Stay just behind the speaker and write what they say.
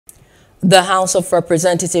The House of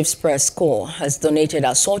Representatives Press Corps has donated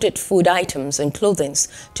assorted food items and clothing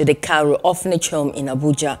to the Orphanage home in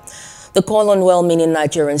Abuja. The call on well-meaning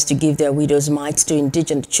Nigerians to give their widows' mites to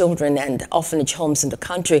indigent children and orphanage homes in the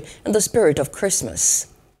country in the spirit of Christmas.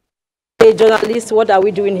 Hey, journalists, what are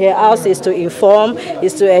we doing here? Ours is to inform,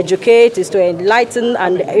 is to educate, is to enlighten,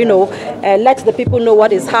 and let the people know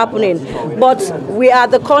what is happening. But we are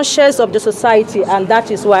the conscience of the society, and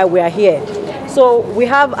that is why we are here. So we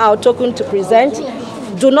have our token to present.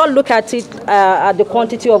 Do not look at it at the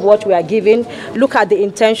quantity of what we are giving. Look at the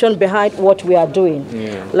intention behind what we are doing.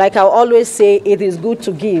 Like I always say, it is good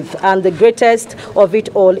to give, and the greatest of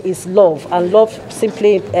it all is love. And love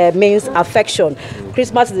simply means affection.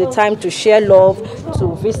 Christmas is the time to share love,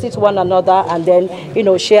 to visit one another, and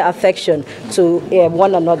then share affection to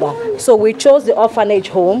one another. So we chose the orphanage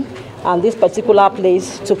home and this particular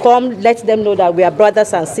place to come let them know that we are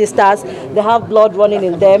brothers and sisters. They have blood running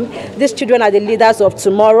in them. These children are the leaders of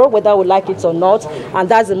tomorrow, whether we like it or not, and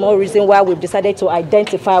that's the more reason why we've decided to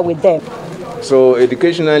identify with them. So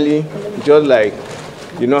educationally, just like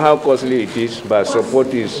how costly it is, but support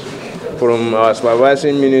is from our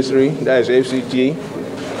supervising ministry, that is FCT,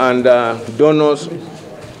 and donors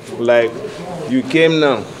like you came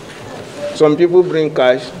now. Some people bring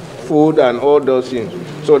cash, food, and all those things.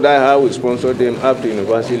 So that's how we sponsor them up to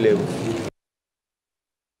university level.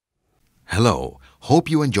 Hello,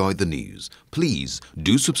 hope you enjoyed the news. Please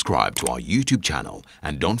do subscribe to our YouTube channel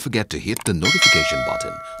and don't forget to hit the notification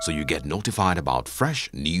button so you get notified about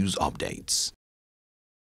fresh news updates.